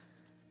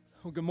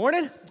Well, good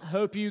morning. I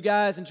hope you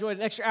guys enjoyed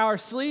an extra hour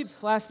of sleep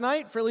last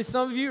night, for at least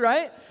some of you,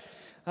 right?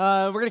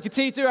 We're going to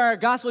continue through our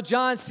Gospel of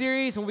John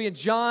series, and we'll be in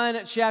John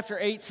chapter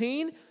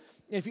 18.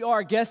 If you are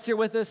a guest here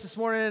with us this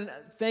morning,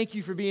 thank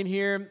you for being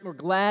here. We're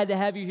glad to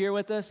have you here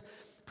with us.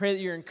 Pray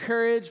that you're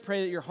encouraged.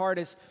 Pray that your heart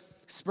is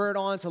spurred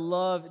on to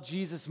love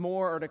Jesus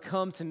more or to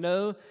come to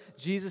know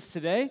Jesus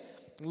today.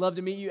 I'd love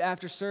to meet you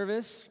after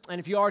service. And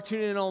if you are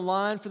tuning in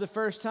online for the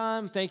first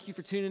time, thank you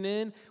for tuning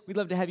in. We'd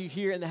love to have you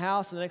here in the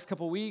house in the next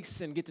couple of weeks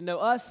and get to know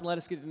us and let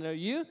us get to know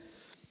you.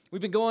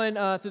 We've been going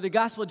through the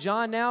Gospel of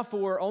John now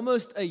for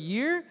almost a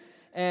year,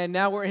 and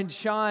now we're in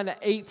John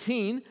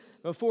 18.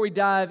 Before we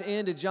dive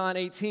into John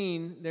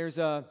 18, there's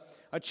a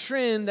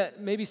trend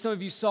that maybe some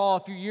of you saw a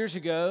few years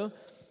ago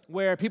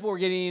where people were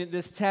getting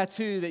this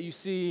tattoo that you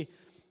see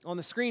on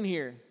the screen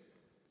here.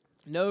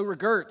 No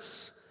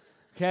regrets.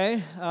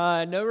 Okay,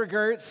 no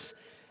regrets,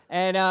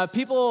 and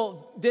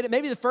people did it.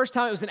 Maybe the first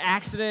time it was an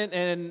accident,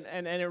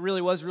 and it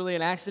really was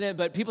an accident.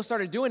 But people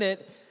started doing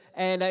it,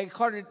 and it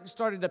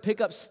started to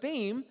pick up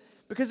steam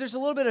because there's a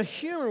little bit of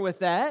humor with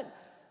that.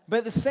 But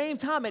at the same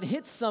time, it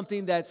hits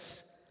something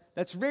that's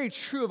very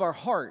true of our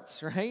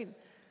hearts, right?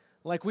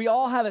 Like we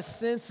all have a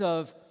sense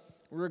of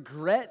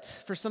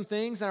regret for some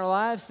things in our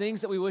lives,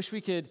 things that we wish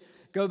we could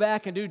go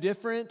back and do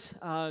different,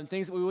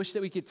 things that we wish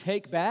that we could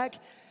take back.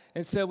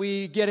 And so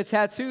we get a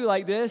tattoo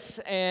like this,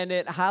 and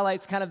it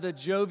highlights kind of the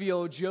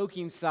jovial,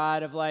 joking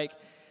side of like,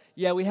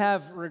 yeah, we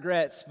have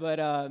regrets, but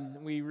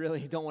we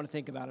really don't want to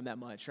think about them that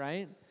much,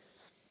 right?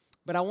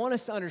 But I want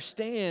us to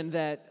understand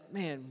that,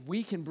 man,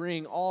 we can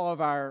bring all of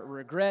our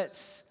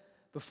regrets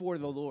before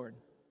the Lord.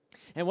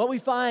 And what we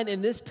find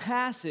in this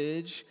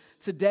passage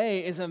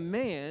today is a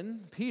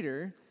man,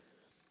 Peter,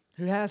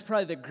 who has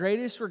probably the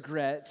greatest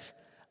regret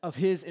of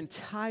his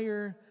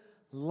entire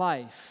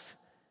life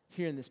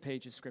here in this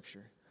page of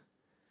Scripture,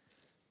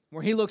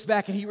 where he looks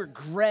back and he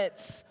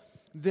regrets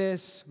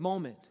this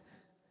moment.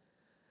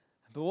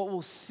 But what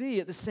we'll see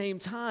at the same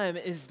time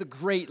is the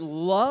great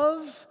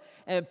love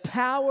and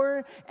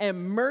power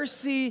and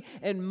mercy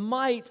and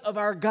might of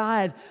our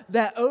God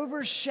that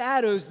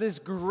overshadows this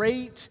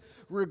great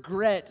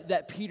regret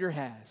that Peter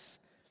has.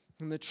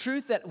 And the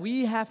truth that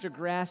we have to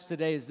grasp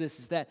today is this,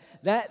 is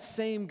that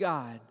same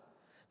God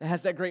that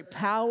has that great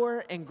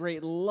power and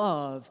great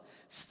love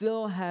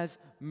still has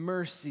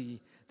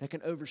mercy that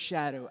can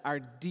overshadow our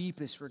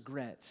deepest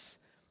regrets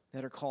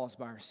that are caused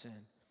by our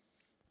sin.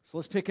 So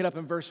let's pick it up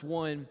in verse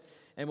 1,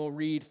 and we'll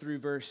read through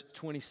verse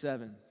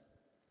 27.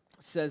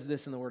 It says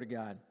this in the Word of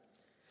God.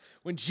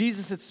 When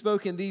Jesus had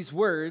spoken these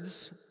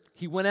words,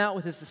 he went out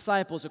with his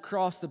disciples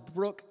across the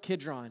brook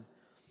Kidron,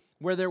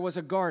 where there was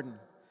a garden,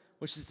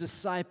 which his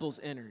disciples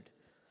entered.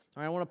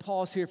 All right, I want to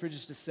pause here for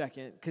just a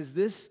second, because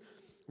this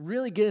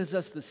really gives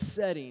us the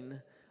setting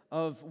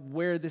of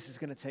where this is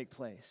going to take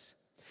place.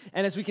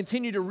 And as we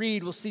continue to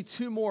read, we'll see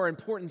two more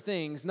important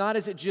things. Not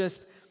is it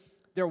just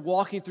they're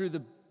walking through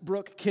the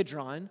brook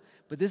Kidron,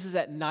 but this is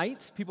at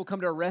night. People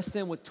come to arrest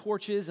them with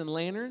torches and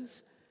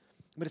lanterns,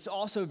 but it's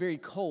also very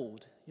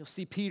cold. You'll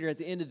see Peter at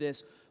the end of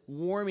this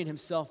warming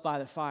himself by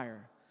the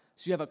fire.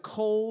 So you have a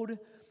cold,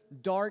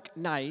 dark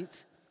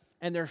night,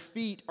 and their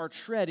feet are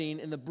treading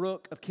in the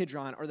brook of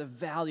Kidron, or the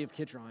valley of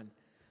Kidron.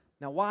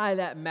 Now, why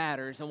that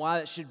matters and why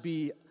that should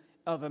be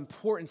of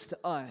importance to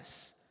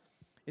us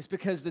is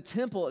because the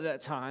temple at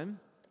that time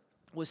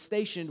was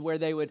stationed where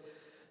they would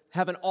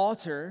have an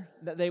altar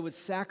that they would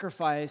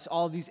sacrifice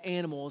all these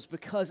animals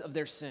because of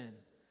their sin.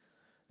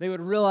 They would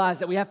realize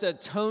that we have to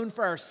atone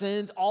for our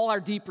sins, all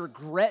our deep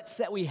regrets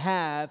that we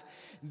have.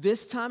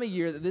 This time of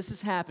year that this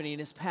is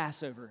happening is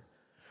Passover,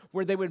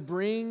 where they would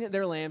bring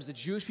their lambs, the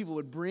Jewish people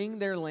would bring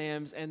their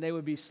lambs, and they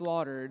would be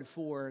slaughtered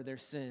for their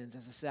sins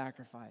as a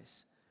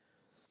sacrifice.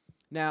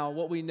 Now,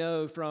 what we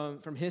know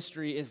from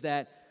history is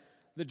that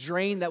the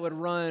drain that would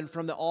run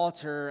from the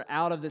altar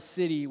out of the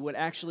city would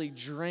actually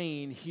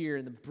drain here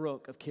in the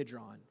brook of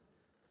Kidron.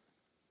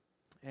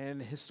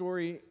 And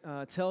historians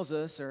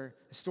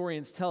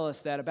tell us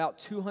that about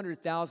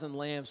 200,000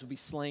 lambs would be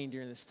slain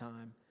during this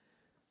time.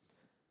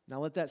 Now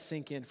let that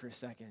sink in for a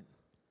second.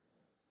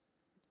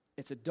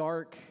 It's a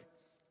dark,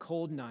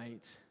 cold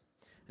night,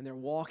 and they're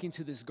walking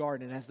to this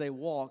garden. And as they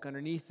walk,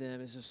 underneath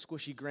them is a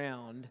squishy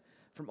ground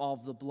from all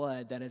of the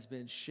blood that has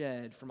been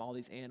shed from all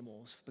these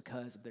animals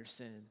because of their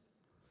sin.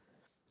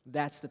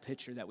 That's the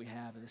picture that we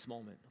have in this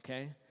moment,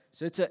 okay?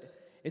 So it's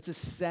a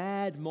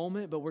sad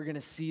moment, but we're going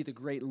to see the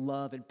great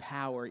love and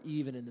power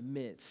even in the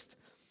midst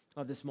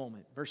of this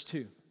moment. Verse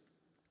 2.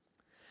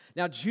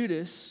 Now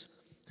Judas,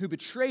 who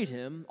betrayed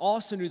him,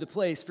 also knew the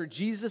place, for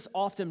Jesus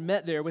often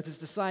met there with his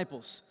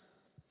disciples.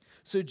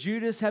 So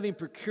Judas, having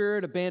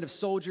procured a band of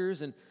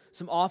soldiers and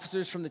some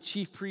officers from the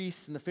chief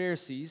priests and the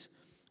Pharisees,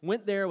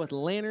 went there with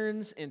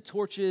lanterns and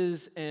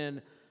torches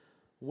and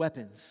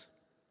weapons.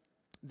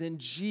 Then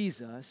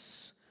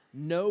Jesus,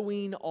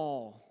 knowing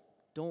all,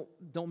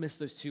 don't miss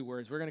those two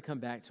words. We're going to come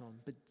back to them.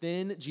 But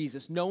then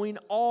Jesus, knowing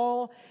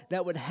all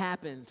that would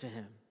happen to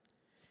him,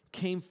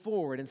 came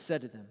forward and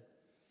said to them,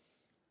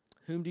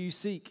 "Whom do you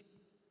seek?"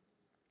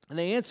 And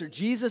they answered,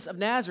 "Jesus of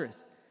Nazareth."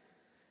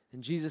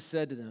 And Jesus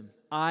said to them,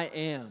 I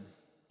am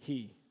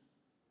he.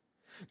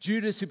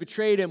 Judas, who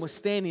betrayed him, was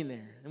standing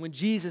there. And when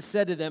Jesus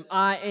said to them,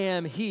 I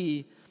am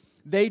he,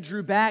 they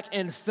drew back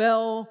and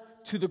fell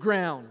to the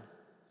ground.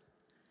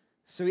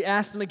 So he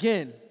asked them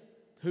again,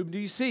 whom do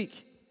you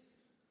seek?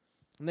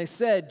 And they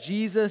said,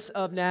 Jesus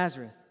of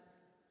Nazareth.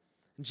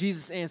 And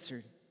Jesus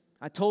answered,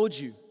 I told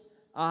you,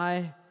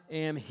 I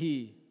am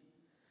he.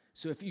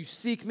 So if you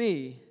seek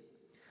me,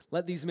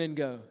 let these men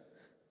go.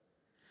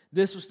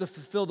 This was to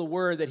fulfill the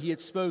word that he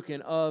had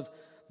spoken of,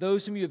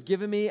 those whom you have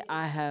given me,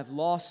 I have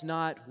lost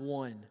not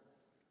one.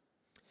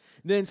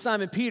 Then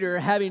Simon Peter,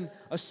 having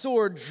a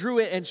sword, drew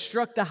it and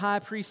struck the high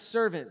priest's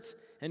servant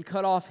and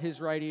cut off his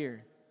right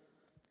ear.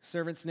 The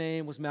servant's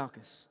name was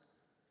Malchus.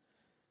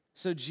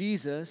 So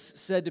Jesus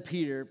said to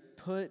Peter,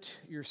 put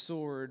your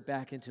sword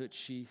back into its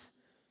sheath.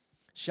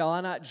 Shall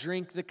I not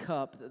drink the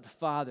cup that the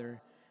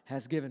Father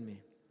has given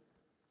me?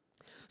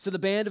 So the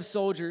band of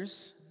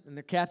soldiers and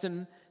their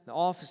captain, the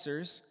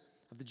officers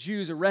of the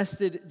Jews,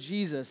 arrested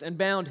Jesus and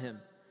bound him.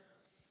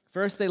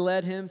 First they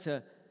led him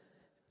to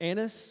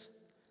Annas,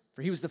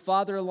 for he was the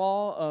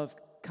father-in-law of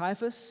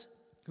Caiaphas,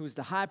 who was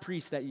the high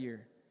priest that year.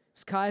 It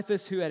was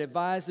Caiaphas who had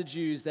advised the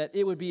Jews that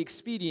it would be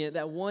expedient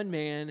that one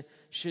man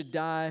should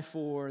die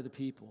for the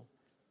people.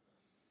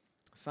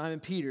 Simon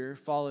Peter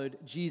followed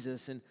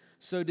Jesus, and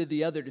so did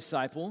the other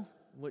disciple,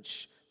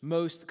 which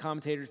most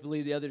commentators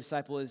believe the other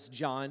disciple is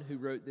John, who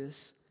wrote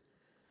this.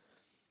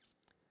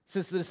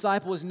 Since the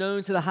disciple was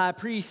known to the high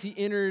priest, he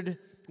entered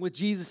with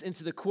Jesus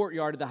into the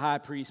courtyard of the high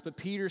priest, but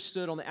Peter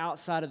stood on the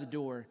outside of the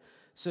door,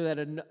 so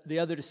that the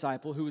other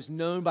disciple, who was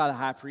known by the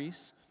high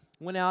priest,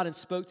 went out and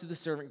spoke to the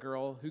servant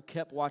girl who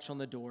kept watch on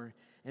the door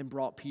and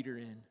brought Peter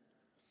in.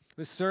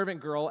 The servant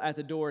girl at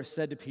the door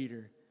said to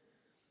Peter,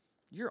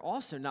 you're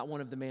also not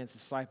one of the man's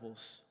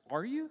disciples,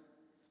 are you?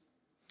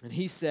 And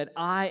he said,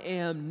 I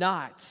am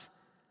not.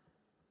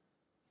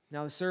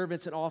 Now the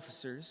servants and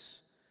officers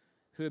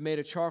who had made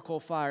a charcoal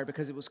fire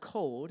because it was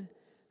cold,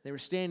 they were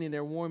standing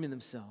there warming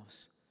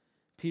themselves.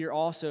 Peter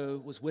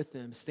also was with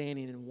them,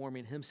 standing and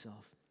warming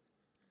himself.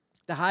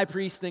 The high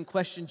priest then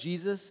questioned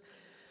Jesus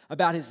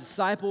about his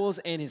disciples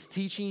and his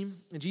teaching,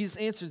 and Jesus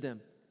answered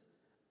them,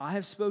 I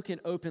have spoken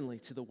openly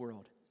to the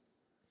world.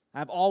 I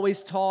have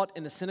always taught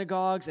in the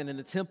synagogues and in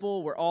the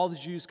temple where all the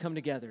Jews come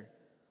together.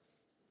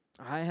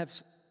 I have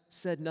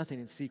said nothing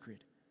in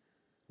secret.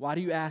 Why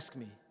do you ask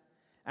me?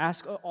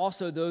 Ask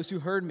also those who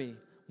heard me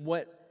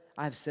what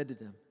I have said to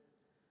them.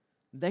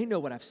 They know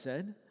what I've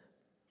said.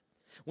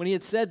 When he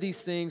had said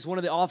these things, one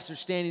of the officers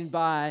standing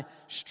by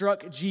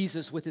struck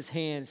Jesus with his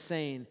hand,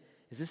 saying,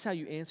 is this how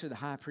you answer the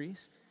high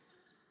priest?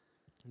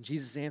 And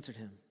Jesus answered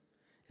him,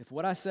 if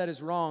what I said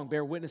is wrong,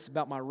 bear witness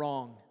about my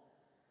wrong.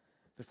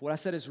 But if what I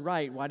said is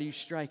right, why do you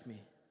strike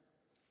me?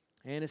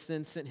 Annas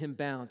then sent him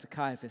bound to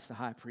Caiaphas, the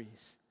high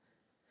priest.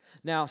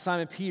 Now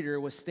Simon Peter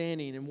was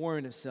standing and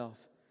warming himself.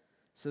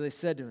 So they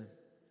said to him,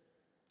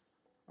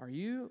 are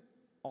you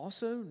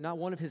also not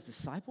one of his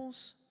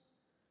disciples?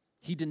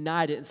 He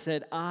denied it and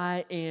said,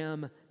 I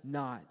am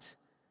not.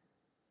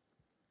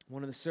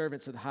 One of the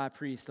servants of the high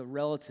priest, a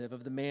relative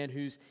of the man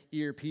whose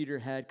ear Peter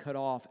had cut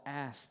off,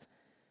 asked,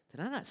 did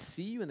I not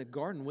see you in the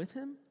garden with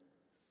him?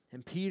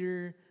 And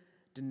Peter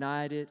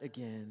denied it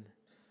again,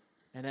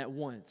 and at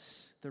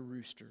once the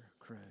rooster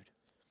crowed.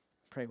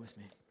 Pray with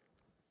me.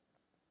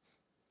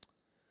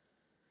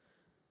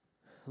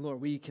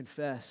 Lord, we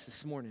confess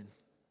this morning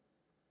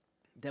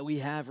that we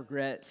have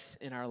regrets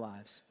in our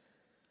lives.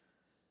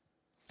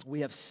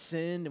 We have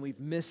sinned and we've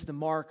missed the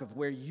mark of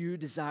where you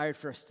desired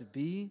for us to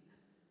be.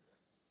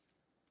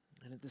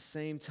 And at the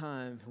same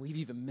time, we've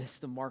even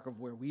missed the mark of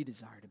where we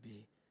desire to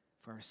be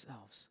for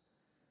ourselves.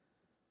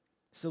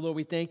 So, Lord,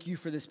 we thank you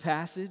for this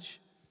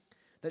passage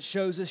that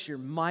shows us your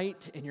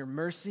might and your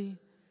mercy,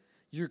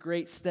 your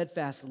great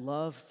steadfast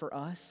love for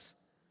us.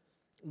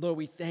 Lord,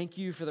 we thank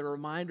you for the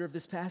reminder of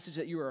this passage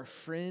that you are a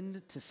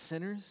friend to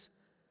sinners.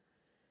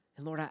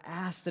 And Lord, I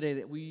ask today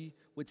that we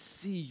would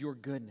see your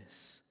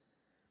goodness,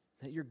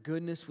 that your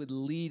goodness would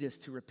lead us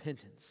to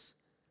repentance.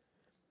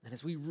 And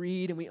as we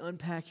read and we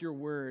unpack your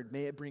word,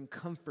 may it bring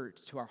comfort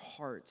to our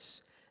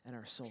hearts and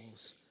our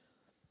souls.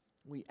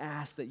 We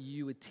ask that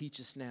you would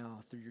teach us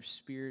now through your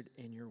Spirit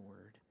and your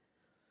word.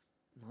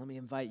 And let me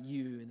invite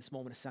you in this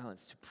moment of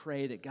silence to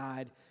pray that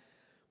God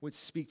would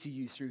speak to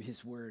you through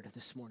his word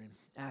this morning.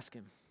 Ask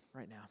him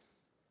right now.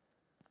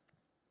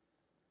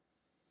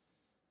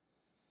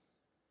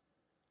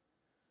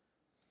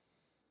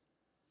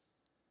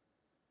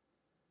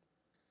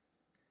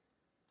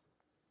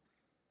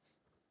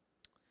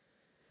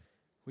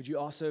 Would you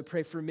also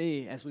pray for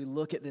me as we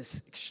look at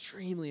this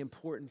extremely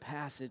important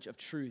passage of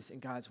truth in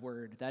God's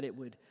word, that it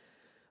would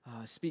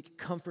speak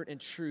comfort and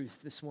truth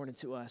this morning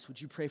to us?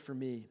 Would you pray for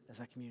me as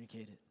I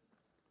communicate it?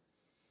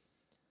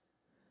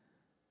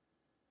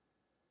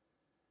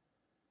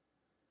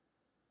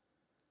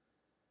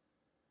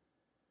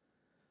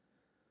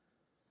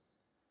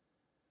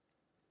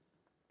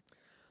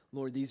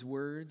 Lord, these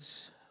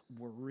words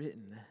were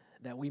written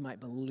that we might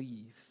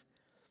believe,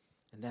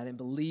 and that in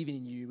believing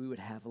in you, we would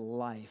have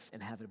life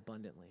and have it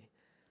abundantly.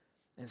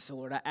 And so,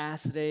 Lord, I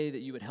ask today that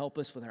you would help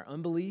us with our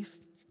unbelief.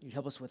 You'd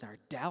help us with our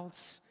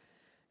doubts.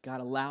 God,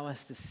 allow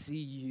us to see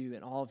you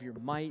in all of your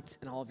might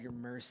and all of your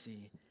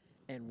mercy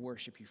and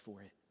worship you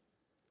for it.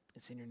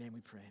 It's in your name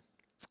we pray.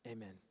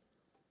 Amen.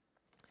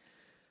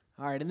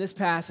 All right, in this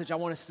passage, I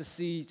want us to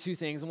see two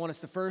things. I want us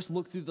to first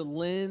look through the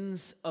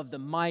lens of the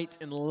might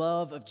and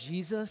love of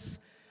Jesus,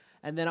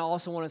 and then I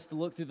also want us to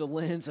look through the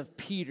lens of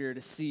Peter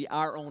to see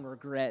our own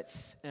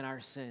regrets and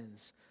our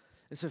sins.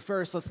 And so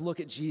first, let's look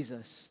at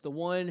Jesus, the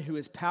one who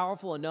is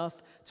powerful enough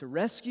to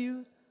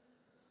rescue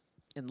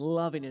and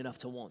loving enough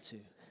to want to.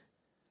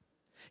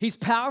 He's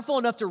powerful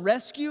enough to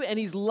rescue, and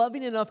he's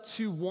loving enough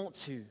to want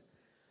to.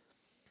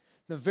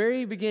 The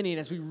very beginning,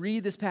 as we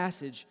read this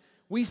passage,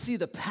 we see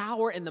the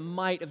power and the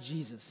might of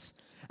Jesus.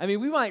 I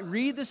mean, we might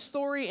read this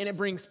story and it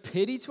brings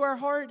pity to our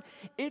heart.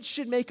 It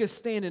should make us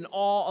stand in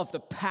awe of the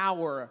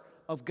power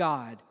of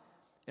God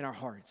in our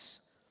hearts.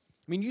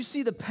 I mean, you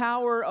see the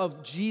power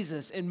of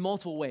Jesus in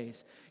multiple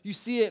ways. You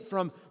see it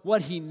from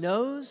what he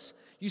knows.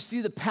 You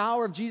see the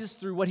power of Jesus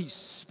through what he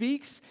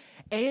speaks.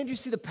 And you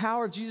see the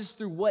power of Jesus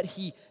through what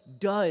he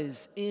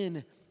does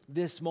in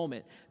this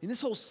moment. And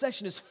this whole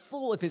section is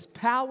full of his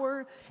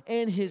power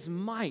and his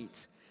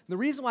might. The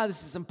reason why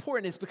this is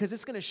important is because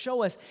it's going to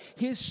show us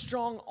his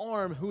strong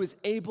arm who is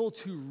able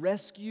to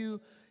rescue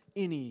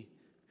any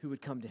who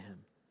would come to him.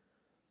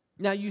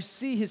 Now you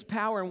see his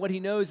power and what he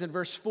knows in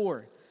verse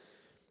 4.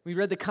 We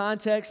read the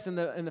context in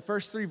the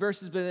first 3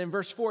 verses, but in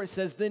verse 4 it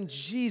says, "Then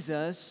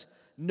Jesus,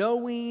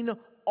 knowing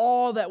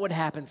all that would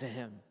happen to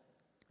him."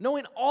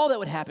 Knowing all that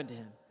would happen to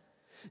him.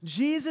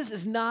 Jesus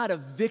is not a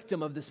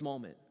victim of this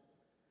moment.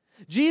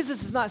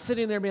 Jesus is not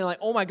sitting there being like,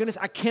 "Oh my goodness,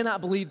 I cannot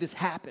believe this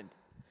happened."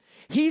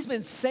 He's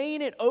been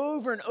saying it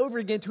over and over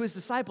again to his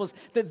disciples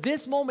that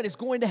this moment is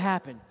going to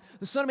happen.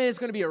 The Son of Man is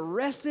going to be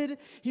arrested.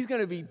 He's going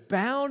to be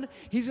bound.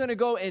 He's going to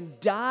go and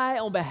die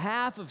on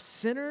behalf of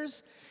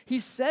sinners. He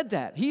said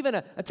that. He even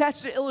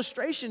attached an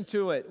illustration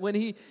to it when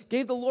he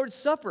gave the Lord's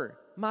Supper.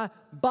 My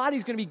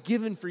body's going to be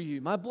given for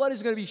you. My blood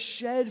is going to be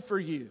shed for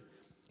you.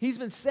 He's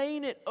been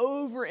saying it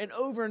over and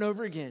over and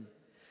over again.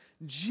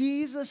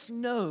 Jesus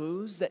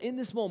knows that in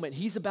this moment,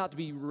 he's about to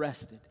be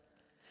arrested.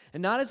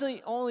 And not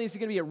only is he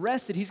going to be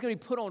arrested, he's going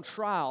to be put on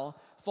trial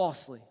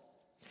falsely.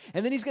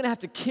 And then he's going to have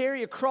to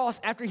carry a cross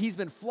after he's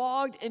been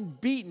flogged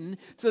and beaten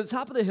to the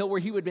top of the hill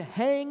where he would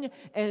hang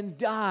and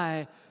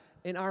die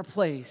in our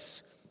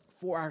place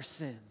for our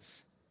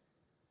sins.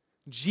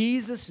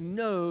 Jesus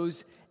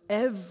knows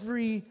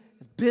every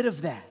bit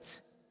of that.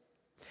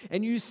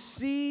 And you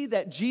see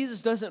that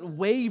Jesus doesn't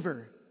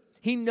waver.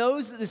 He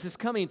knows that this is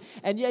coming,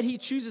 and yet he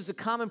chooses a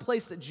common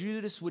place that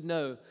Judas would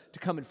know to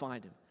come and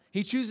find him.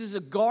 He chooses a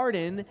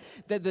garden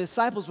that the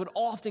disciples would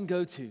often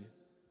go to.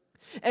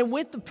 And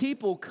when the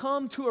people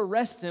come to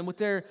arrest him with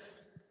their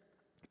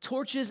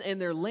torches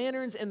and their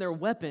lanterns and their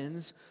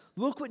weapons,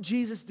 look what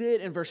Jesus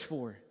did in verse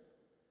 4.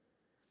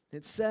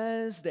 It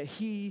says that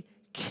he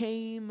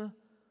came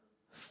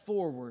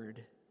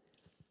forward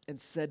and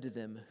said to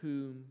them,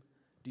 "Whom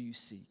do you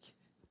seek?"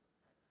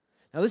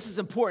 Now, this is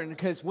important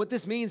because what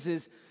this means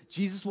is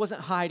Jesus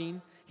wasn't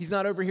hiding. He's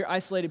not over here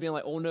isolated being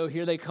like, "Oh no,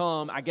 here they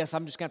come. I guess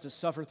I'm just going to have to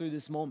suffer through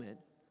this moment."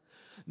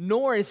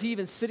 Nor is he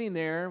even sitting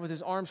there with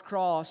his arms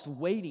crossed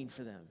waiting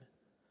for them.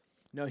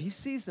 No, he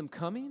sees them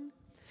coming,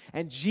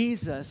 and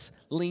Jesus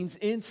leans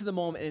into the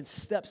moment and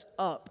steps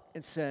up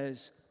and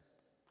says,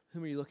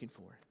 "Whom are you looking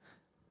for?"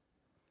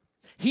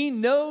 He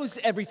knows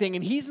everything,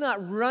 and he's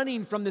not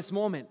running from this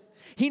moment.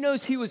 He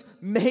knows he was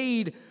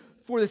made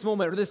for this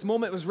moment, or this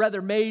moment was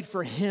rather made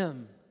for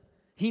him.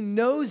 He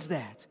knows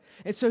that.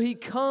 And so he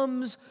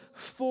comes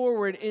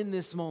forward in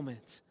this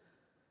moment.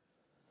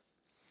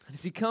 And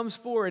as he comes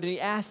forward and he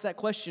asks that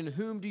question,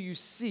 "Whom do you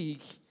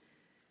seek?"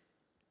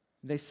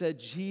 They said,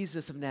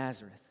 "Jesus of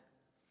Nazareth."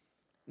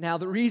 Now,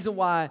 the reason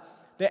why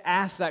they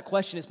asked that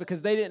question is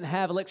because they didn't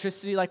have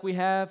electricity like we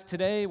have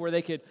today, where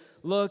they could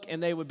look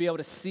and they would be able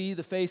to see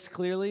the face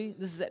clearly.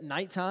 This is at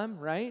nighttime,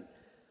 right?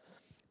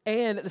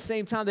 And at the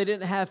same time, they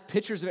didn't have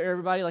pictures of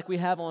everybody like we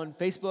have on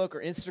Facebook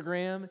or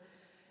Instagram.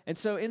 And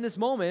so in this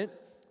moment,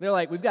 they're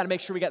like, we've got to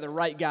make sure we got the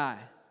right guy.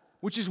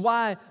 Which is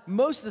why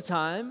most of the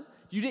time,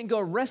 you didn't go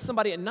arrest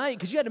somebody at night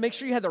because you had to make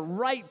sure you had the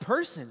right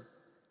person.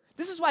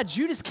 This is why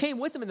Judas came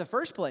with them in the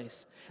first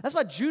place. That's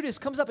why Judas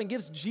comes up and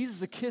gives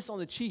Jesus a kiss on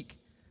the cheek.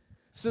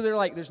 So they're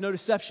like, there's no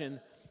deception.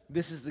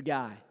 This is the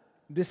guy.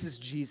 This is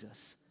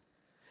Jesus.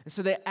 And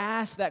so they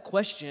ask that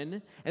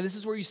question, and this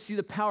is where you see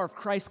the power of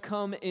Christ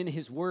come in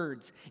his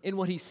words, in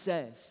what he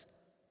says.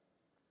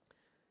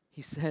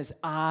 He says,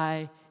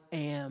 "I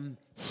am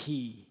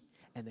he,"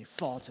 and they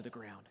fall to the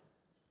ground.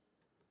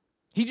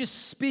 He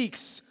just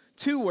speaks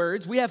 2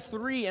 words. We have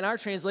 3 in our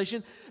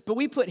translation, but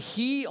we put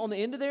he on the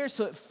end of there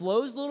so it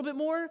flows a little bit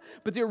more,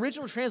 but the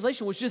original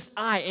translation was just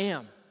 "I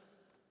am."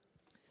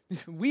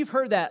 We've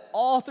heard that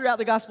all throughout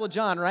the Gospel of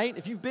John, right?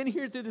 If you've been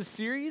here through this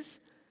series,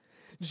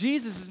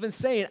 Jesus has been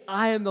saying,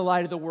 "I am the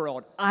light of the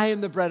world. I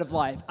am the bread of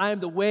life. I am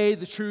the way,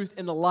 the truth,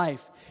 and the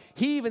life."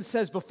 He even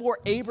says before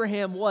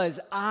Abraham was,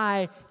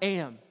 "I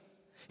am."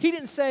 He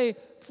didn't say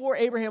before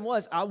Abraham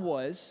was, I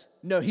was.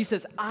 No, he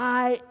says,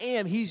 I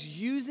am. He's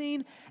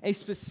using a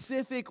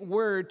specific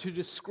word to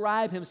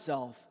describe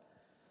himself.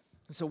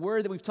 It's a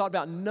word that we've talked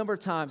about a number of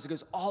times. It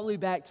goes all the way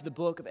back to the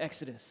book of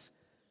Exodus,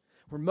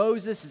 where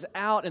Moses is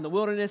out in the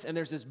wilderness and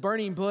there's this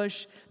burning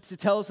bush that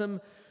tells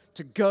him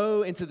to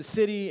go into the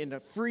city and to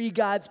free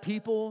God's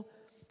people.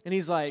 And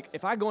he's like,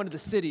 if I go into the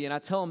city and I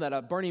tell them that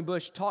a burning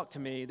bush talked to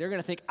me, they're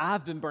going to think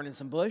I've been burning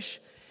some bush.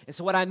 And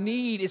so what I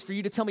need is for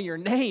you to tell me your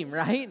name,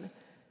 right?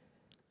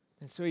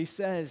 And so he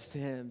says to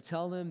him,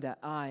 tell them that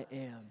I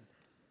am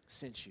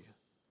sent you.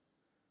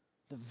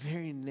 The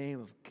very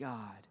name of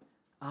God,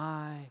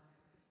 I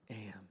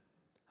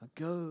am.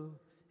 Go,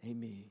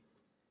 me.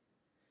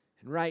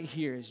 And right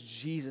here, as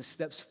Jesus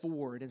steps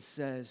forward and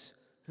says,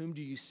 whom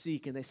do you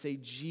seek? And they say,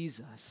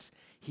 Jesus.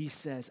 He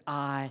says,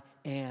 I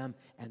am,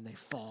 and they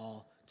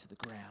fall to the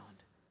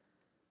ground.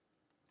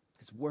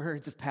 His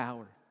words of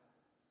power.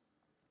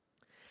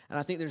 And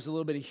I think there's a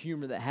little bit of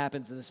humor that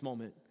happens in this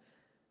moment.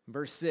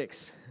 Verse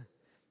 6,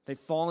 they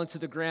fall into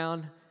the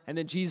ground, and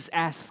then Jesus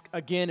asks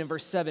again in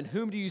verse 7,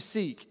 whom do you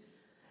seek?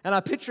 And I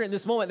picture in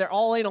this moment, they're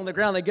all laying on the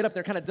ground, they get up,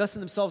 they're kind of dusting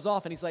themselves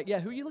off, and he's like, yeah,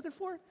 who are you looking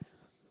for?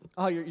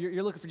 Oh,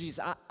 you're looking for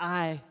Jesus.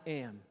 I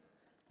am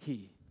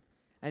he.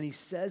 And he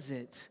says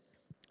it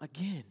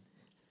again.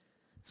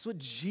 That's what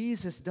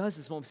Jesus does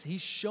this moment.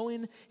 He's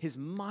showing his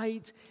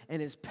might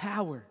and his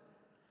power.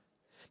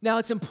 Now,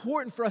 it's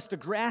important for us to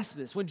grasp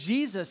this. When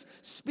Jesus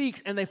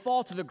speaks and they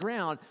fall to the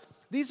ground,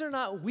 these are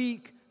not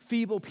weak,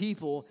 feeble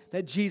people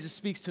that Jesus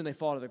speaks to and they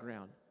fall to the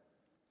ground.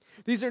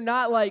 These are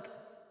not like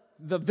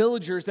the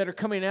villagers that are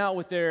coming out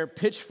with their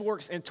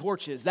pitchforks and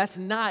torches. That's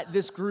not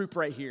this group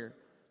right here.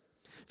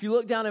 If you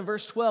look down in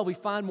verse 12, we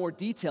find more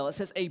detail. It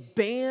says, a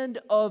band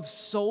of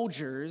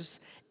soldiers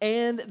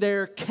and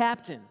their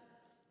captain.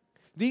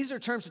 These are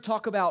terms to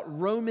talk about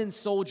Roman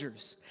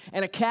soldiers.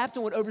 And a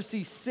captain would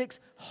oversee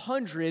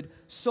 600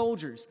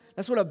 soldiers.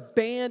 That's what a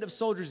band of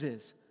soldiers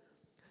is.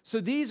 So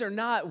these are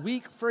not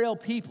weak, frail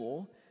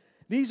people.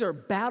 These are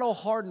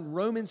battle-hardened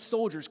Roman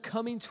soldiers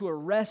coming to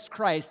arrest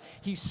Christ.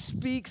 He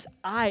speaks,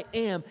 I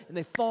am, and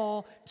they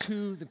fall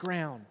to the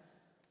ground.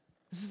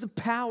 This is the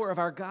power of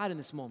our God in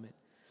this moment.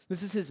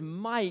 This is his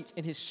might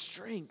and his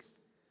strength.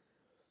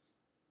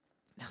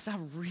 Now, as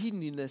I'm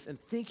reading this and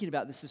thinking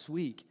about this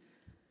week,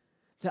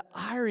 the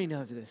irony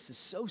of this is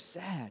so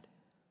sad.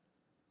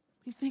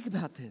 Think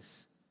about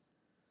this.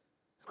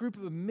 A group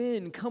of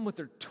men come with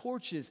their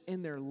torches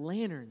and their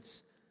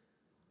lanterns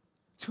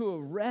to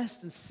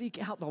arrest and seek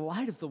out the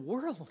light of the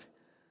world.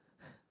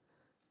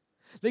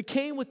 They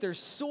came with their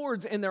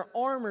swords and their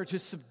armor to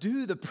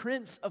subdue the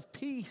Prince of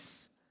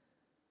Peace.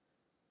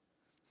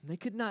 They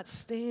could not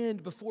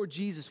stand before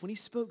Jesus when he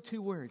spoke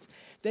two words.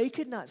 They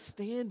could not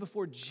stand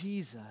before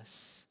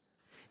Jesus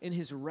in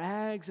his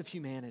rags of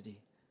humanity.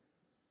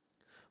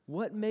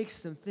 What makes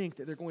them think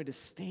that they're going to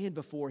stand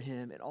before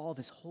him in all of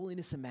his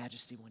holiness and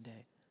majesty one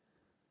day?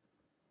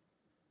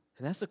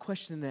 And that's the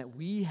question that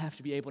we have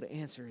to be able to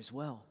answer as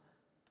well.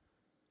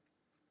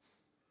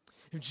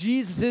 If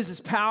Jesus is as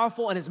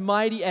powerful and as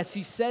mighty as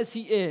he says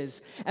he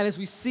is, and as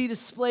we see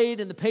displayed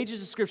in the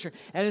pages of Scripture,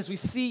 and as we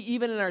see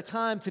even in our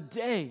time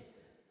today,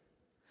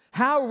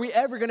 how are we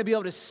ever going to be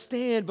able to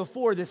stand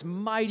before this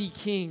mighty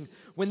king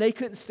when they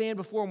couldn't stand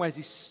before him as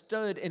he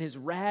stood in his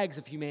rags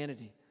of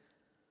humanity?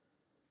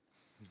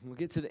 We'll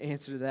get to the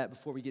answer to that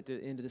before we get to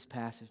the end of this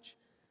passage.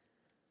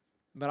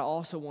 But I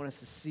also want us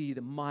to see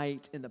the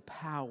might and the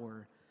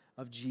power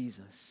of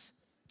Jesus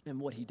and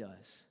what he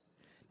does.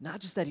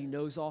 Not just that he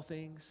knows all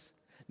things,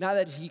 not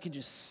that he can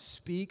just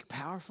speak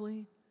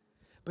powerfully,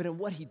 but in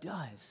what he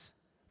does.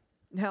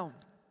 Now,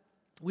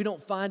 we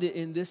don't find it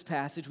in this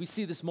passage. We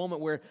see this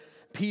moment where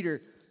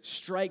Peter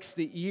strikes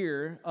the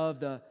ear of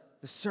the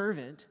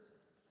servant.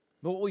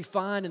 But what we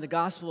find in the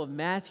Gospel of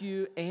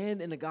Matthew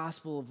and in the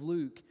Gospel of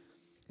Luke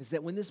is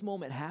that when this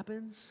moment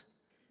happens,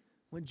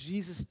 what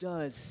Jesus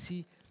does is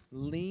he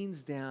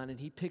leans down and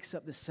he picks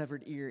up the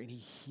severed ear and he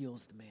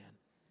heals the man.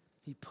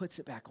 He puts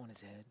it back on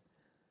his head.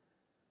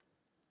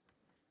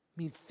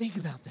 I mean, think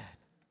about that.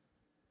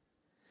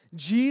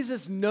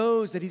 Jesus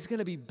knows that he's going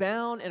to be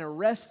bound and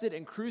arrested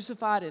and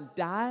crucified and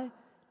die,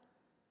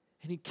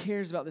 and he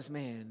cares about this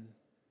man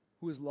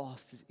who has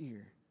lost his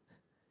ear.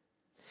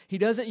 He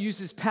doesn't use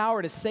his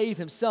power to save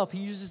himself. He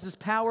uses his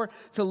power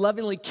to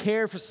lovingly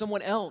care for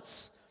someone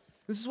else.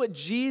 This is what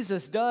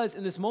Jesus does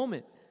in this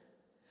moment.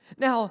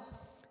 Now,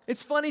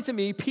 it's funny to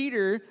me,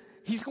 Peter,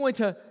 he's going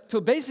to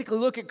basically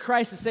look at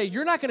Christ and say,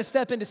 you're not going to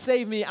step in to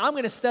save me, I'm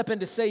going to step in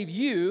to save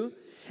you.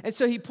 And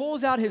so he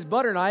pulls out his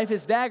butter knife,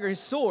 his dagger, his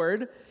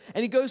sword,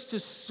 and he goes to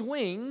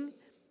swing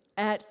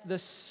at the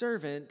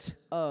servant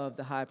of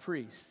the high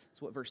priest.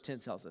 That's what verse 10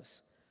 tells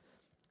us.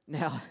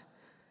 Now,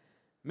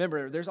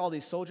 remember, there's all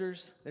these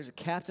soldiers. There's a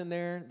captain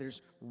there.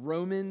 There's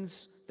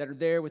Romans that are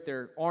there with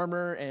their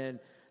armor and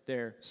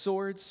their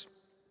swords.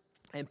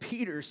 And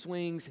Peter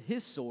swings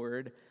his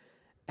sword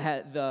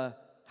at the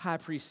high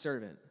priest's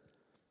servant.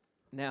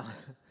 Now,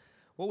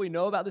 what we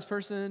know about this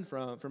person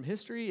from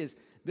history is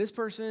this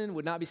person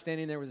would not be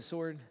standing there with a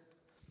sword.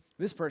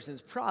 This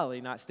person's probably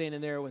not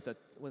standing there with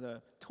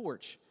a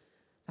torch.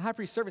 The high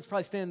priest servant's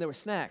probably standing there with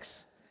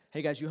snacks.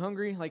 Hey guys, you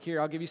hungry? Like, here,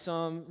 I'll give you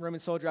some. Roman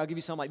soldier, I'll give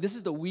you some. Like, this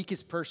is the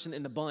weakest person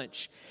in the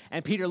bunch.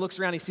 And Peter looks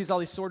around, he sees all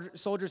these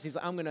soldiers. He's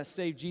like, I'm going to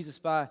save Jesus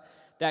by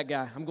that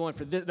guy. I'm going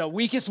for the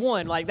weakest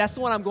one. Like, that's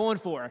the one I'm going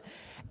for.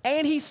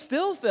 And he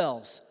still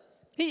fails.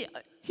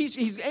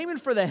 He's aiming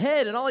for the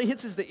head, and all he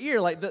hits is the ear.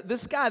 Like,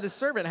 this guy, this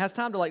servant, has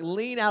time to, like,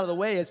 lean out of the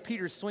way as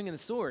Peter's swinging the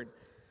sword,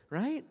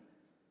 right?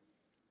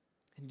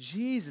 And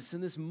Jesus,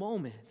 in this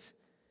moment,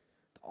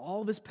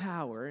 all of his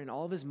power and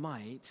all of his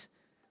might,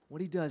 what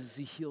he does is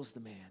he heals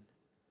the man.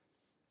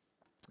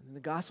 And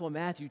the Gospel of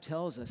Matthew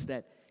tells us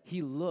that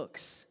he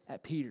looks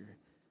at Peter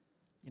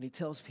and he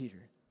tells Peter,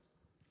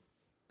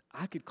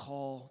 I could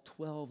call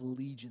 12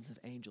 legions of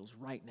angels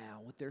right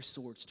now with their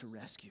swords to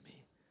rescue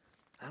me.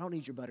 I don't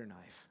need your butter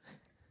knife.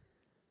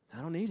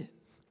 I don't need it.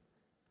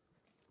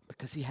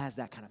 Because he has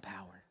that kind of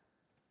power.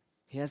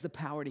 He has the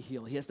power to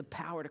heal. He has the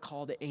power to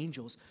call the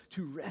angels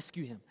to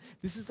rescue him.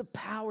 This is the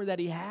power that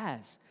he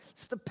has.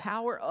 It's the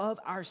power of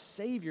our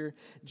Savior,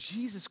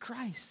 Jesus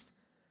Christ.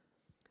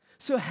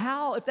 So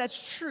how, if that's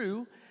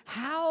true,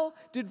 how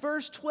did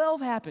verse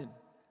 12 happen?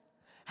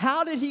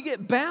 How did he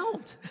get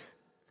bound?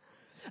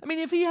 I mean,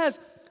 if he has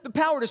the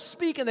power to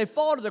speak and they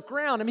fall to the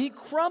ground, I mean, he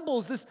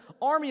crumbles this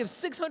army of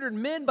 600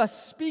 men by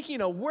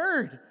speaking a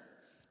word.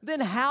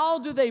 Then how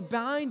do they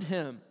bind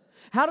him?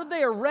 How did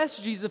they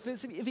arrest Jesus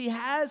if he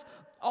has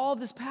all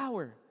this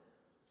power?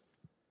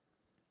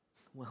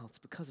 Well, it's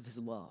because of his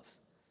love.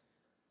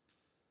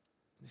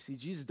 You see,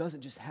 Jesus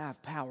doesn't just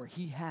have power,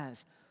 he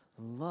has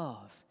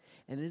love.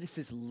 And it is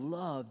his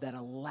love that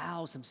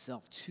allows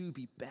himself to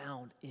be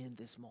bound in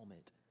this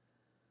moment.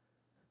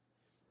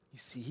 You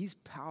see, he's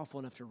powerful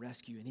enough to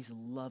rescue, and he's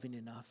loving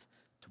enough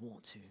to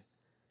want to.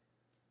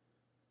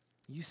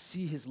 You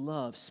see his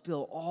love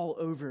spill all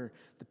over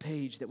the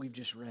page that we've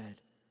just read.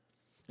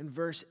 In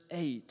verse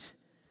 8,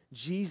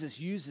 Jesus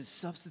uses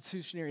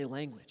substitutionary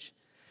language.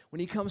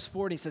 When he comes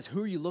forward, he says,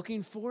 who are you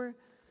looking for?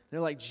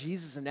 They're like,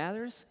 Jesus of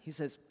Nazareth. He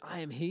says, I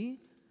am he.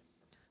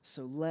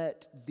 So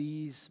let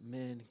these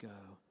men go.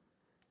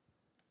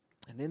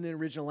 And in the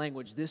original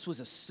language, this was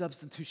a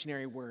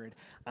substitutionary word.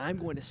 I'm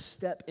going to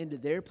step into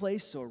their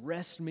place, so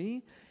arrest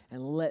me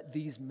and let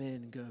these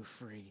men go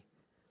free.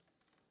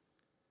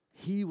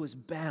 He was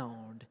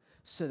bound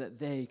so that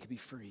they could be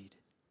freed.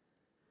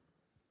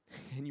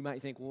 And you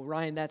might think, well,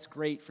 Ryan, that's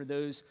great for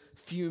those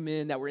few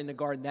men that were in the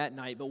garden that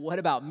night, but what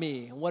about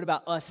me? And what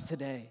about us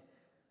today?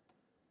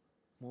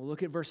 Well,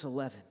 look at verse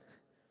 11.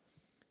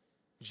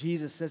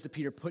 Jesus says to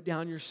Peter, put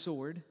down your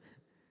sword.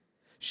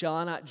 Shall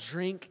I not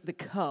drink the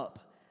cup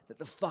that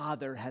the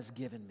Father has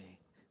given me?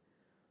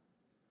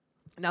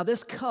 Now,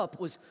 this cup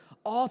was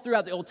all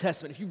throughout the Old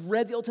Testament. If you've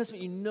read the Old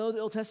Testament, you know the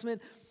Old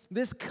Testament.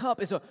 This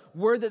cup is a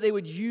word that they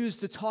would use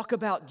to talk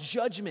about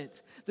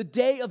judgment, the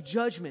day of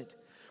judgment,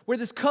 where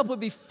this cup would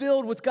be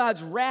filled with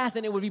God's wrath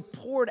and it would be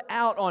poured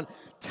out on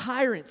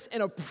tyrants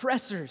and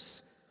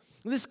oppressors.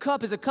 This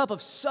cup is a cup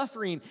of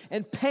suffering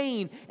and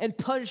pain and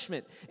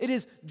punishment. It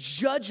is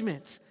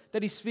judgment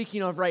that he's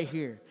speaking of right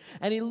here.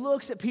 And he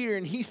looks at Peter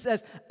and he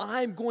says,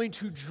 I'm going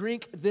to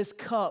drink this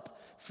cup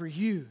for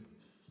you.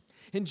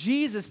 And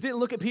Jesus didn't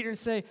look at Peter and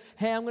say,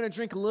 hey, I'm going to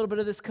drink a little bit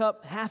of this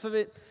cup, half of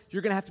it.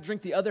 You're going to have to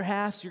drink the other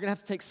half, so you're going to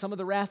have to take some of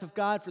the wrath of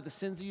God for the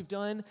sins that you've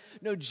done.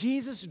 No,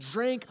 Jesus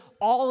drank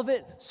all of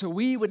it so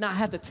we would not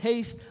have to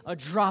taste a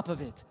drop of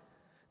it.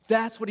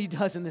 That's what he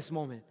does in this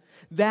moment.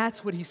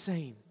 That's what he's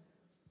saying.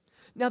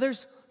 Now,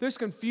 there's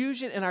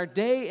confusion in our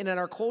day and in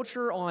our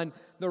culture on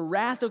the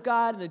wrath of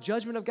God and the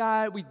judgment of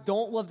God. We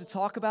don't love to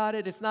talk about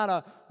it. It's not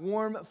a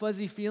warm,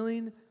 fuzzy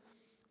feeling.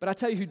 But I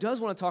tell you who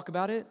does want to talk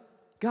about it?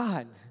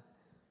 God.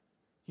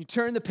 You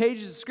turn the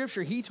pages of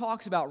Scripture, he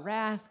talks about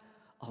wrath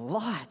a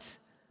lot.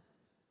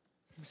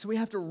 So we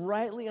have to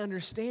rightly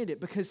understand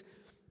it, because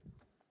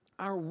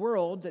our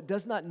world that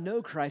does not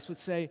know Christ would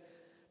say,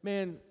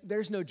 man,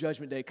 there's no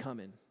judgment day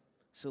coming.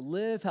 So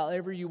live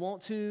however you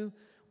want to.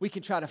 We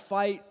can try to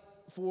fight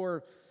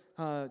for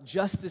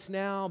justice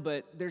now,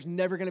 but there's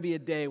never going to be a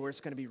day where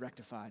it's going to be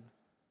rectified.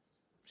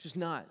 It's just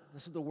not.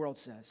 That's what the world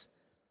says.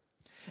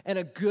 And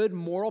a good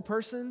moral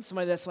person,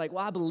 somebody that's like,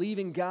 well, I believe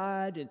in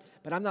God,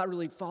 but I'm not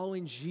really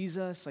following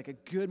Jesus, like a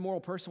good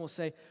moral person will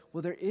say,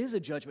 well, there is a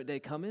judgment day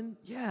coming.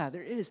 Yeah,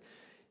 there is.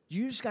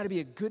 You just got to be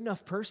a good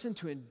enough person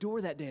to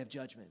endure that day of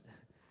judgment.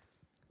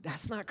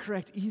 That's not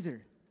correct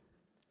either.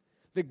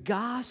 The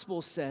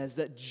gospel says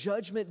that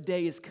judgment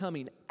day is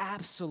coming,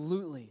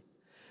 absolutely.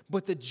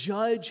 But the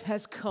judge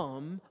has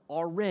come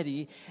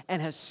already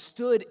and has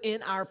stood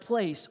in our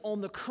place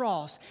on the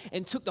cross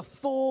and took the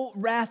full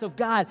wrath of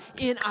God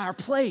in our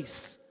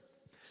place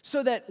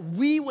so that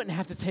we wouldn't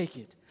have to take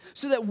it,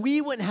 so that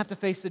we wouldn't have to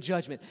face the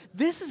judgment.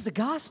 This is the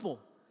gospel.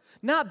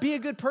 Not be a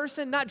good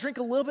person, not drink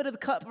a little bit of the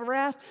cup of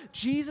wrath.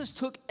 Jesus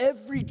took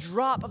every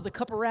drop of the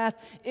cup of wrath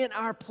in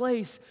our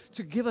place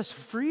to give us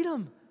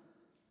freedom.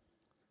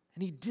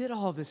 And he did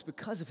all of this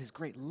because of his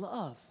great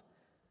love.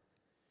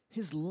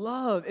 His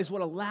love is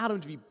what allowed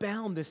him to be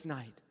bound this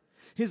night.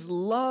 His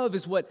love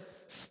is what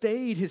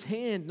stayed his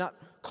hand, not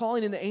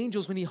calling in the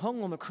angels when he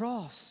hung on the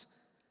cross.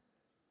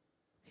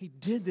 He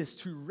did this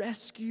to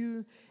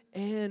rescue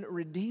and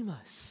redeem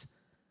us.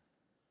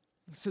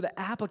 So the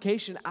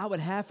application I would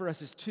have for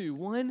us is two.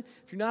 One,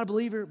 if you're not a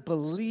believer,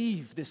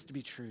 believe this to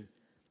be true.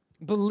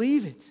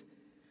 Believe it.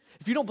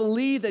 If you don't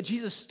believe that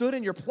Jesus stood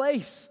in your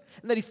place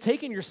and that he's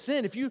taken your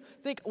sin, if you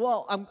think,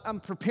 well, I'm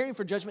preparing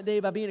for Judgment Day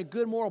by being a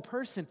good moral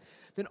person,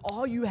 then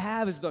all you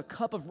have is the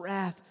cup of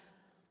wrath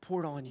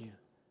poured on you.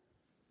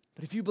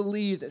 But if you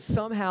believe that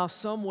somehow,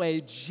 some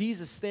way,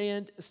 Jesus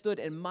stood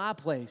in my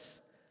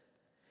place,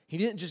 he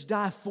didn't just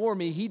die for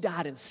me, he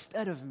died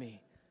instead of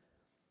me,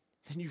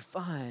 then you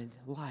find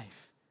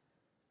life.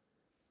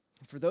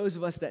 And for those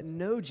of us that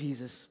know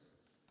Jesus,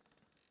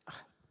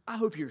 I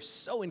hope you're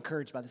so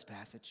encouraged by this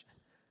passage.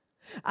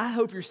 I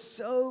hope you're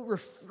so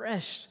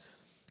refreshed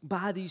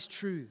by these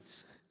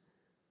truths.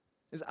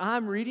 As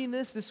I'm reading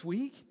this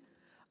week,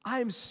 I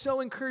am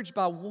so encouraged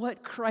by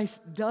what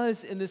Christ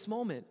does in this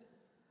moment.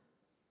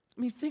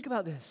 I mean, think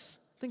about this.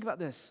 Think about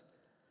this.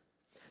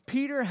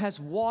 Peter has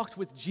walked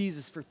with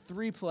Jesus for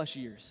 3+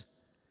 years.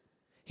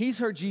 He's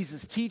heard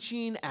Jesus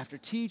teaching after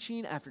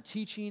teaching after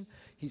teaching.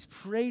 He's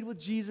prayed with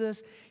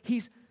Jesus.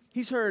 He's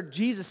heard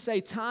Jesus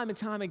say time and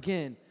time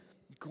again,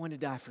 I'm going to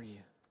die for you.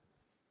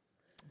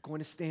 I'm going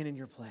to stand in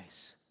your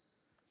place.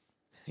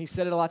 He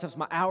said it a lot of times,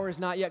 my hour is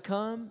not yet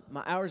come.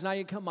 My hour is not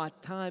yet come. My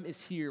time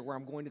is here where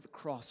I'm going to the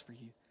cross for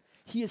you.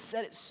 He has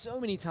said it so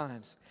many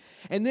times.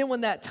 And then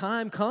when that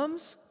time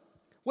comes,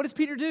 what does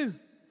Peter do?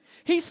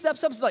 He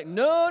steps up and is like,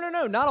 no,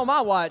 not on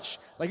my watch.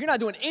 Like, you're not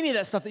doing any of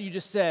that stuff that you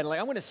just said. Like,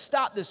 I'm going to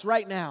stop this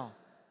right now.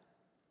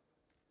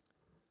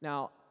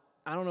 Now,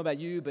 I don't know about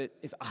you, but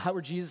if I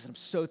were Jesus, and I'm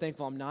so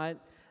thankful I'm not,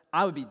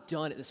 I would be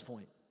done at this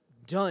point.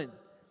 Done.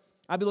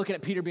 I'd be looking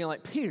at Peter being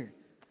like, Peter,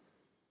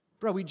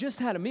 bro, we just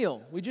had a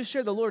meal. We just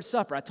shared the Lord's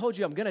Supper. I told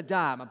you I'm going to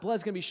die. My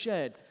blood's going to be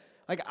shed.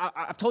 Like,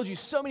 I've told you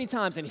so many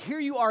times, and here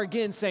you are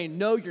again saying,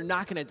 no, you're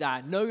not going to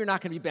die. No, you're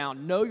not going to be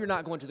bound. No, you're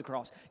not going to the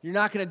cross. You're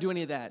not going to do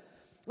any of that.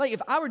 Like,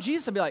 if I were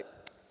Jesus, I'd be like,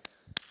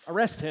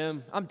 arrest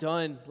him. I'm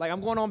done. Like,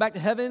 I'm going on back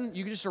to heaven.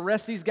 You can just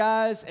arrest these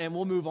guys, and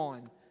we'll move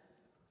on.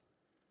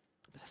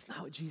 But that's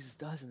not what Jesus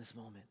does in this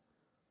moment.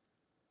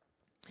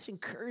 It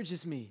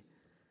encourages me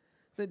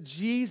that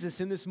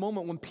Jesus, in this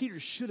moment, when Peter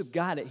should have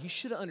got it, he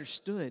should have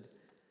understood.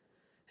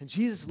 And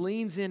Jesus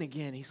leans in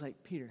again. He's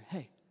like, Peter,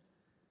 hey,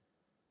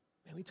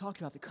 man, we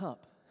talked about the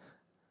cup.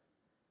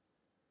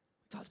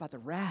 We talked about the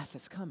wrath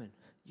that's coming.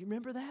 You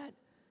remember that?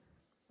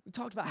 We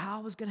talked about how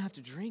I was going to have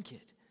to drink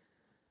it.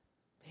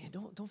 Man,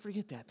 don't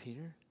forget that,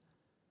 Peter.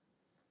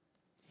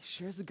 He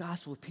shares the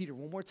gospel with Peter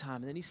one more time,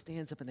 and then he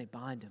stands up and they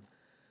bind him.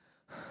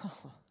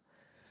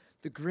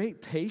 The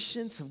great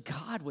patience of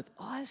God with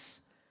us,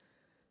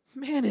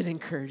 man, it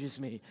encourages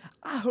me.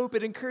 I hope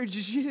it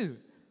encourages you.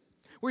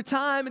 Where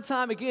time and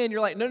time again, you're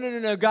like,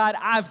 no, God,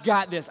 I've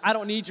got this. I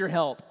don't need your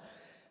help.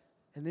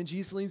 And then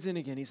Jesus leans in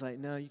again. He's like,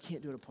 no, you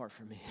can't do it apart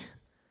from me.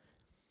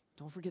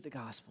 Don't forget the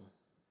gospel.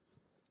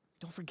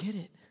 Don't forget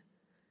it.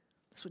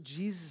 That's what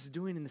Jesus is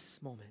doing in this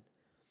moment.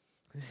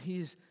 He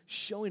is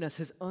showing us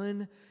his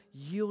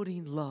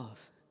unyielding love.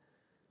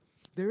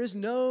 There is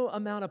no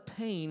amount of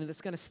pain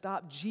that's going to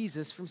stop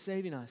Jesus from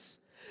saving us.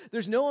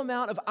 There's no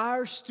amount of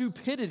our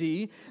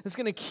stupidity that's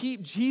going to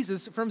keep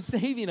Jesus from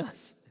saving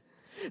us.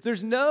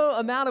 There's no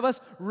amount of us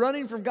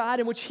running from God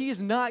in which he is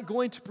not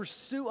going to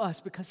pursue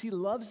us because he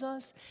loves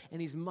us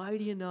and he's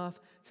mighty enough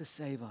to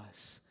save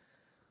us.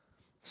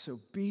 So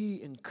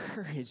be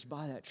encouraged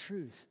by that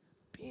truth.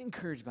 Be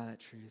encouraged by that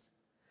truth.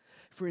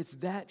 For it's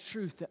that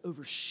truth that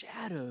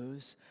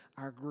overshadows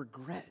our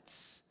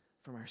regrets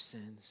from our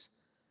sins.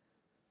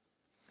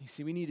 You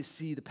see, we need to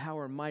see the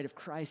power and might of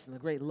Christ and the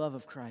great love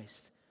of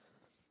Christ.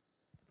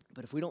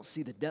 But if we don't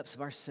see the depths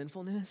of our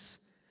sinfulness,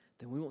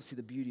 then we won't see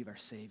the beauty of our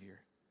Savior.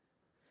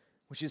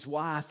 Which is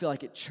why I feel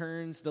like it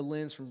turns the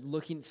lens from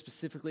looking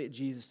specifically at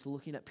Jesus to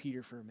looking at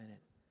Peter for a minute.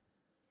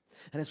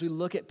 And as we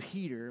look at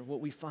Peter,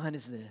 what we find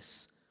is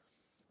this.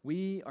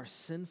 We are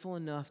sinful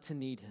enough to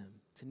need him,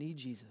 to need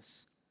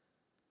Jesus,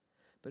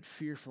 but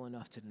fearful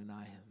enough to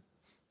deny him.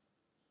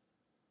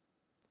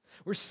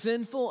 We're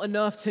sinful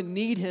enough to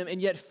need him and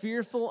yet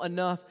fearful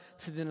enough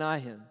to deny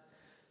him.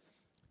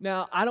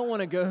 Now, I don't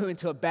want to go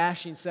into a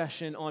bashing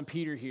session on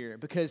Peter here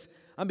because,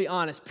 I'll be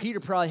honest, Peter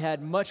probably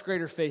had much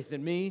greater faith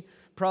than me,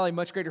 probably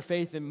much greater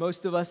faith than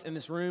most of us in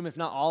this room, if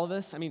not all of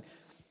us. I mean,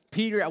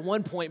 Peter at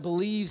one point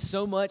believes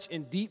so much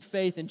in deep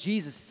faith in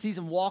Jesus, sees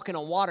him walking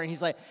on water, and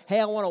he's like, hey,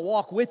 I want to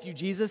walk with you,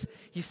 Jesus.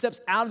 He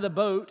steps out of the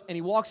boat, and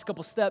he walks a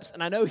couple steps,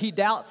 and I know he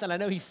doubts, and I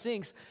know he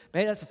sinks, but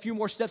hey, that's a few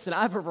more steps than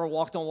I've ever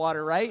walked on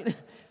water, right?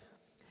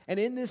 And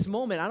in this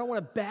moment, I don't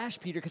want to bash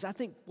Peter, because I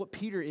think what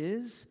Peter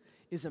is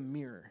a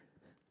mirror.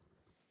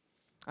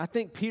 I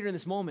think Peter in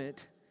this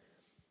moment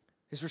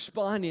is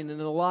responding in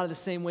a lot of the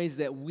same ways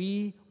that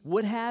we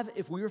would have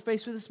if we were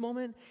faced with this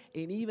moment,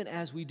 and even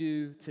as we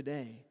do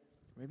today.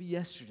 Maybe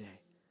yesterday.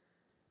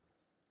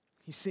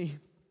 You see,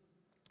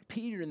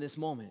 Peter in this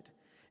moment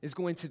is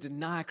going to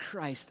deny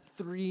Christ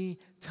 3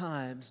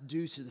 times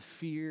due to the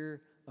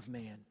fear of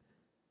man.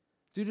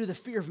 Due to the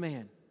fear of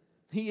man.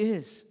 He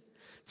is.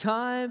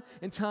 Time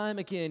and time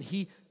again,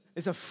 he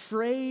is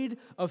afraid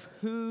of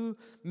who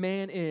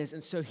man is,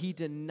 and so he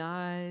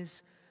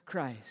denies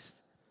Christ.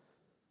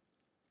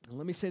 And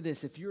let me say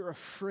this, if you're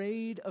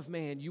afraid of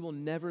man, you will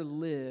never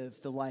live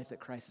the life that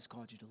Christ has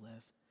called you to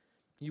live.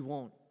 You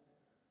won't.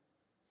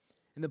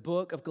 In the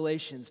book of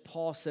Galatians,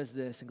 Paul says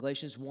this in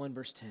Galatians 1,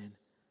 verse 10.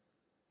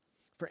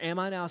 For am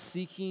I now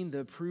seeking the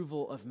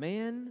approval of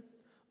man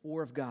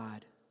or of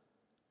God?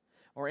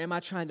 Or am I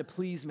trying to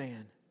please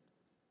man?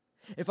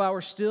 If I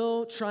were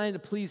still trying to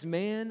please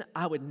man,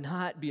 I would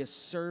not be a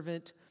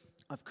servant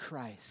of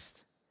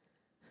Christ.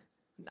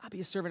 Not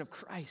be a servant of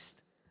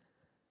Christ.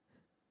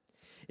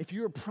 If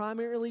you are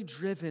primarily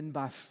driven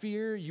by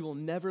fear, you will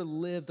never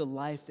live the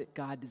life that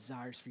God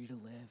desires for you to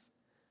live.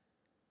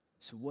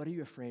 So what are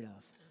you afraid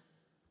of?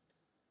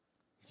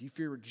 Do you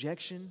fear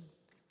rejection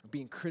or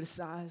being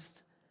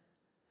criticized?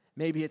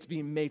 Maybe it's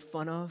being made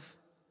fun of.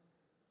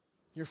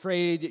 You're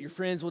afraid that your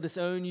friends will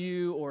disown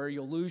you or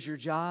you'll lose your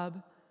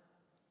job.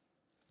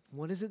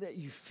 What is it that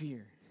you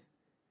fear?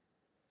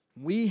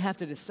 We have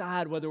to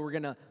decide whether we're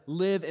going to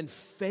live in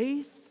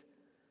faith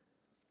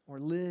or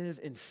live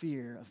in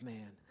fear of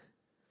man.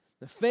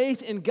 The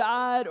faith in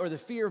God or the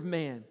fear of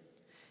man.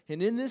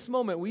 And in this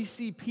moment, we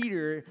see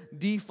Peter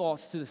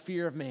defaults to the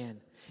fear of man.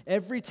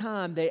 Every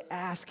time they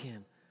ask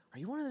him, are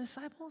you one of the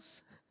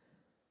disciples?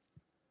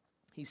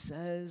 He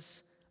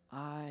says,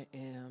 I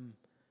am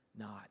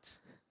not.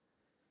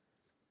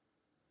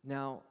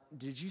 Now,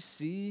 did you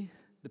see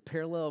the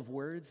parallel of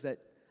words that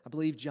I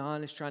believe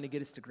John is trying to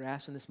get us to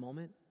grasp in this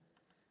moment?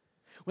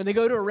 When they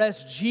go to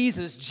arrest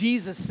Jesus,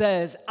 Jesus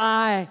says,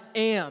 I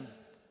am.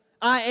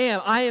 I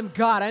am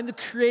God. I'm the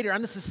creator.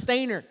 I'm the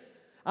sustainer.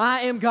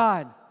 I am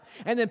God.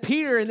 And then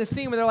Peter in this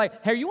scene where they're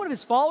like, hey, are you one of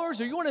his followers?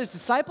 Are you one of his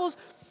disciples?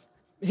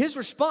 His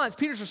response,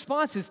 Peter's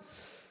response is,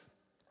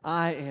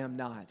 I am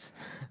not.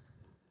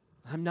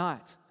 I'm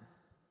not.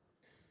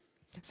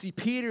 See,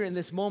 Peter in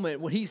this moment,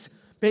 what he's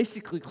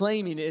basically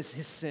claiming is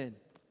his sin.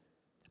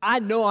 I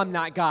know I'm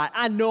not God.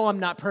 I know I'm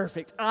not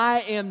perfect.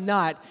 I am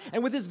not.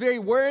 And with his very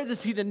words,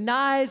 as he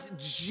denies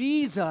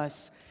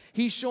Jesus,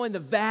 he's showing the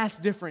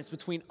vast difference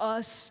between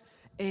us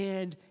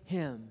and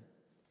him.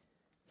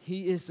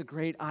 He is the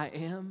great I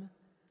am,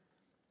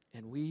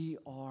 and we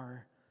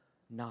are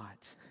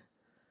not.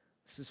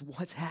 This is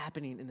what's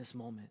happening in this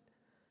moment.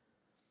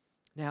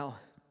 Now,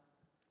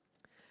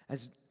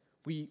 as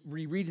we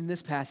reread in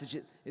this passage,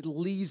 it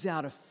leaves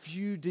out a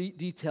few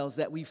details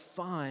that we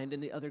find in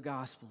the other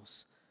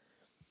Gospels.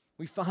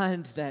 We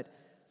find that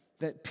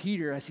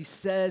Peter, as he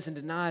says and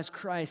denies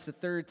Christ the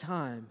third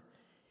time,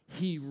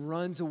 he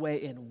runs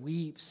away and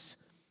weeps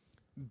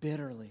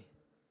bitterly.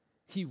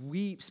 He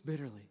weeps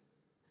bitterly.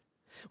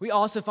 We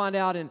also find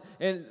out in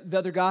the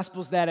other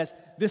Gospels that as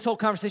this whole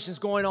conversation is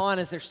going on,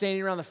 as they're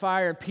standing around the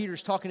fire and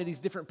Peter's talking to these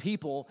different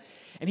people,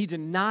 and he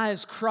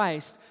denies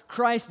Christ,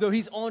 though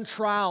he's on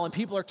trial and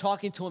people are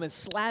talking to him and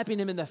slapping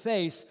him in the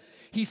face,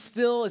 he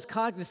still is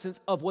cognizant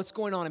of what's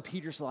going on in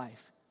Peter's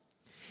life.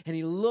 And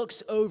he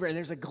looks over, and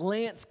there's a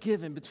glance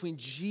given between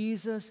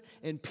Jesus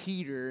and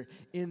Peter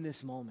in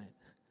this moment.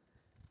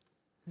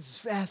 This is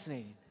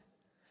fascinating.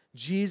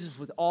 Jesus,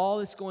 with all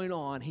that's going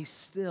on, he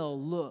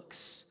still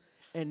looks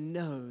and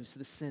knows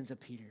the sins of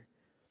Peter.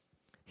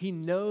 He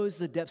knows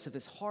the depths of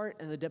his heart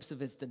and the depths of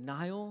his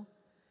denial.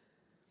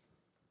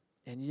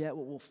 And yet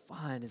what we'll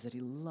find is that he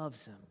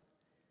loves him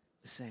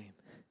the same.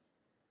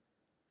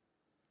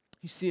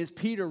 You see, as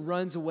Peter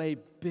runs away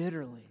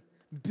bitterly,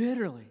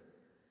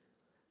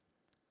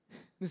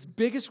 this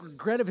biggest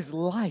regret of his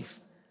life,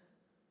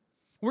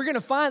 we're going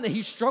to find that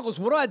he struggles.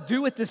 What do I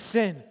do with this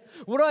sin?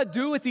 What do I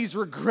do with these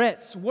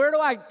regrets? Where do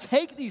I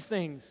take these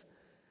things?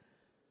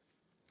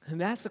 And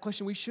that's the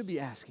question we should be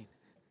asking.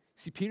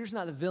 See, Peter's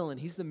not the villain.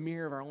 He's the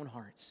mirror of our own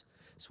hearts.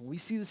 So when we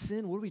see the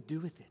sin, what do we do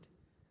with it?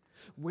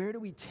 Where do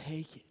we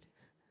take it?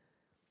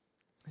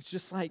 It's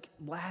just like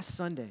last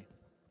Sunday.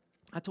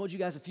 I told you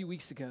guys a few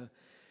weeks ago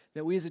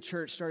that we as a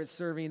church started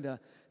serving the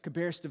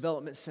Cabarrus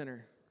Development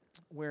Center,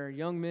 where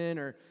young men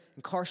are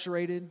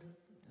incarcerated,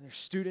 they're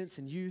students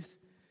and youth,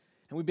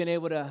 and we've been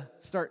able to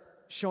start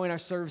showing our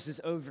services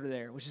over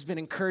there, which has been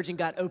encouraging.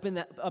 God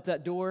opened up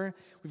that door.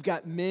 We've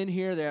got men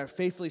here that are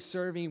faithfully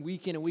serving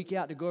week in and week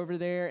out to go over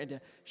there and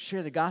to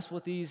share the gospel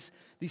with these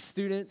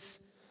students.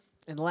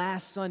 And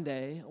last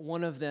Sunday,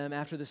 one of them,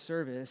 after the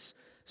service,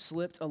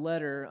 slipped a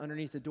letter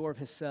underneath the door of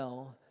his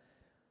cell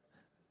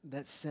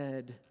that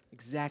said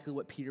exactly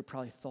what Peter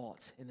probably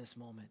thought in this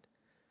moment.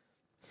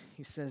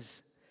 He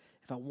says,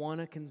 if I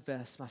want to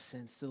confess my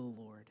sins to the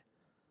Lord,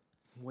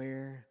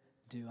 where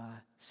do I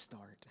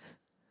start?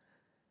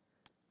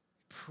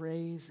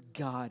 Praise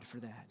God for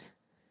that.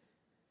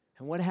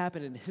 And what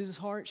happened in his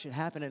heart should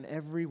happen in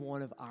every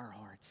one of our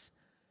hearts.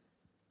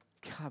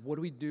 God, what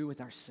do we do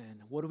with our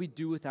sin? What do we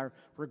do with our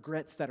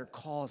regrets that are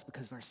caused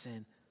because of our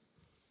sin?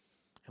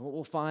 And what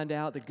we'll find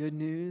out, the good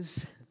news,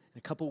 in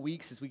a couple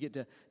weeks as we get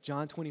to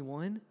John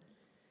 21,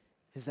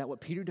 is that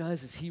what Peter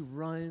does is he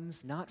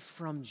runs not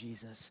from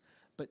Jesus,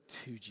 but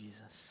to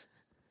Jesus.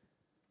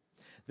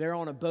 They're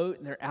on a boat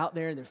and they're out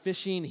there and they're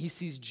fishing. And he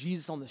sees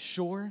Jesus on the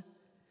shore.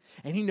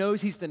 And he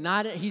knows he's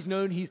denied it. He's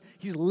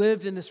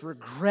lived in this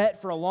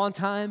regret for a long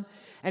time.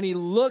 And he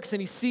looks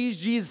and he sees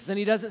Jesus and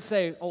he doesn't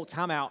say, oh,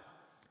 time out.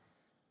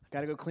 I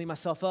got to go clean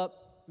myself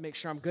up, make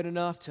sure I'm good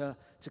enough to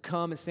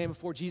come and stand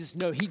before Jesus.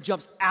 No, he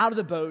jumps out of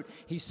the boat.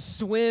 He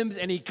swims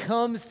and he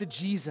comes to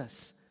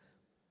Jesus.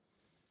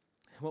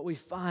 And what we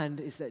find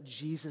is that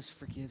Jesus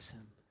forgives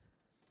him.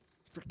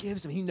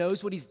 Forgives him. He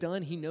knows what he's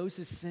done. He knows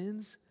his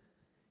sins.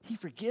 He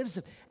forgives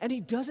him. And he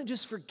doesn't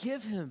just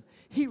forgive him.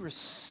 He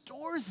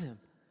restores him.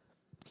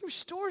 He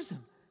restores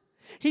him.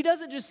 He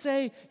doesn't just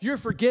say, you're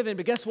forgiven,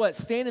 but guess what?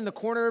 Stand in the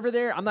corner over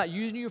there. I'm not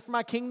using you for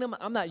my kingdom.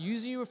 I'm not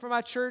using you for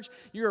my church.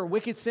 You're a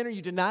wicked sinner.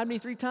 You denied me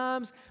 3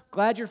 times.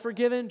 Glad you're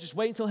forgiven. Just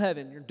wait until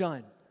heaven. You're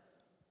done.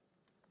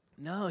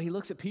 No, he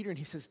looks at Peter and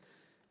he says,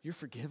 you're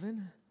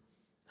forgiven?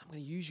 I'm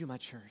going to use you in my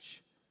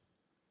church.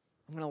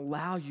 I'm going to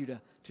allow you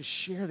to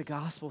share the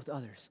gospel with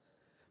others.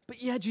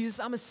 But yeah, Jesus,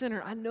 I'm a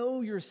sinner. I know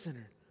you're a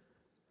sinner.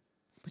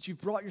 But you've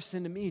brought your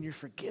sin to me and you're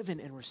forgiven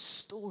and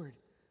restored.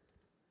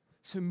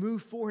 So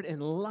move forward in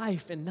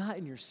life and not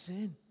in your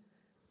sin.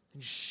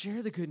 And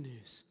share the good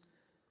news.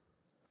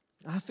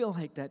 I feel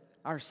like that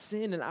our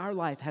sin in our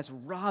life has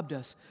robbed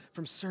us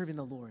from serving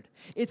the Lord.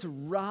 It's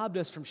robbed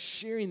us from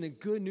sharing the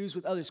good news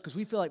with others because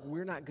we feel like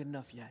we're not good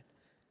enough yet.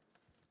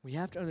 We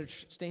have to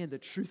understand the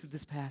truth of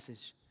this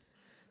passage.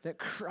 That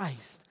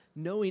Christ,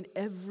 knowing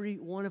every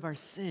one of our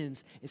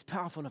sins, is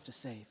powerful enough to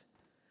save.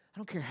 I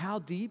don't care how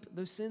deep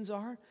those sins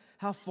are,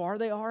 how far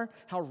they are,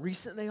 how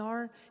recent they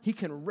are. He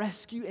can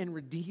rescue and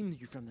redeem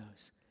you from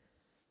those.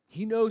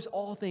 He knows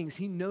all things.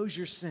 He knows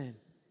your sin.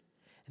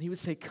 And he would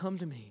say, come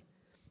to me,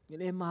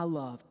 and in my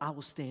love, I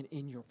will stand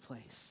in your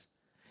place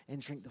and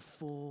drink the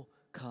full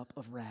cup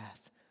of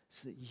wrath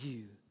so that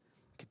you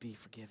could be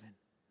forgiven.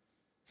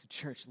 So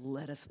church,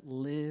 let us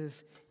live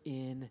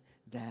in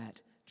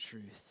that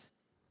truth.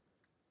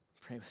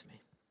 Pray with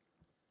me.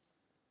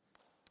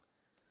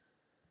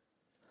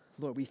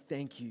 Lord, we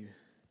thank you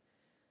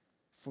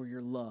for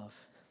your love.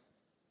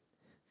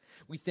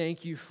 We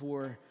thank you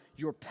for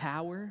your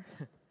power,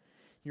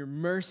 your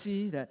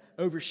mercy that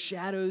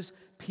overshadows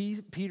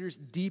Peter's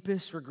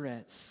deepest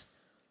regrets,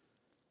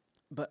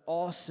 but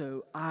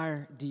also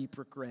our deep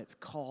regrets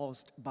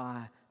caused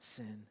by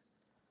sin.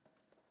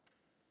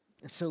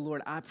 And so,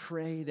 Lord, I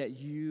pray that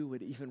you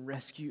would even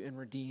rescue and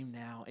redeem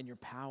now in your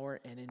power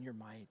and in your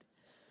might.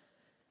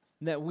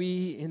 And that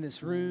we in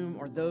this room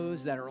or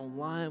those that are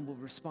online will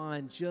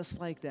respond just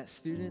like that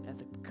student at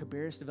the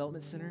Cabarrus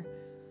Development Center.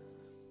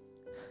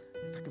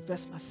 If I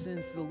confess my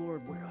sins to the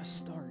Lord, where do I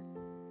start?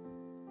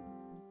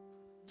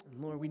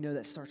 And Lord, we know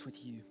that starts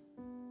with you.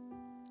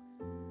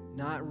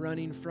 Not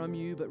running from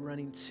you, but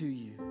running to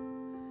you.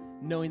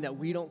 Knowing that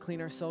we don't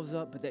clean ourselves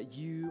up, but that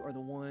you are the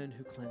one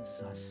who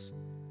cleanses us.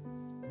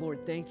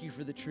 Lord, thank you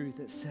for the truth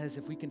that says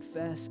if we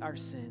confess our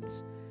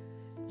sins,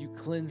 you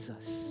cleanse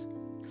us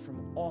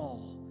from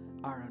all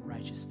our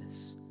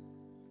unrighteousness.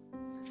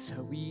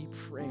 So we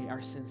pray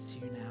our sins to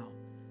you now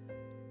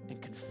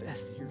and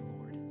confess to your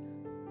Lord.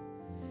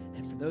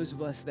 And for those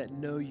of us that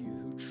know you,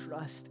 who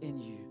trust in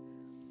you,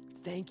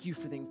 thank you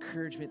for the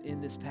encouragement in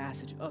this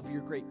passage of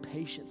your great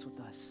patience with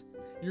us,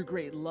 your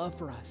great love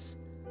for us,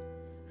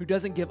 who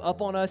doesn't give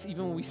up on us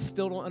even when we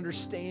still don't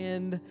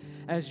understand,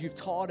 as you've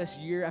taught us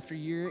year after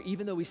year,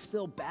 even though we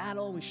still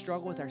battle and we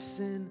struggle with our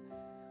sin.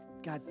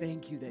 God,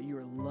 thank you that you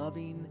are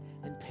loving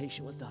and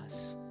patient with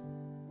us.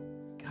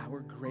 God,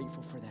 we're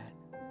grateful for that.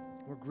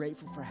 We're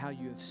grateful for how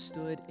you have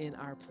stood in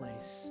our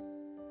place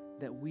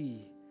that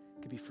we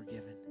could be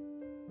forgiven.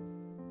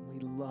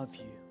 We love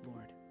you,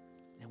 Lord,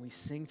 and we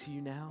sing to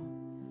you now.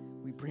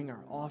 We bring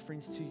our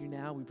offerings to you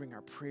now. We bring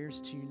our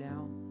prayers to you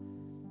now.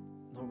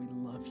 Lord, we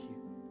love you,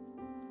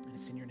 and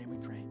it's in your name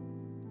we pray.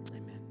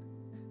 Amen.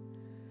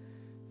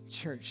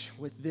 Church,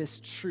 with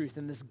this truth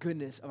and this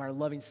goodness of our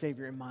loving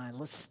Savior in mind,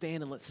 let's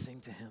stand and let's sing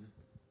to him.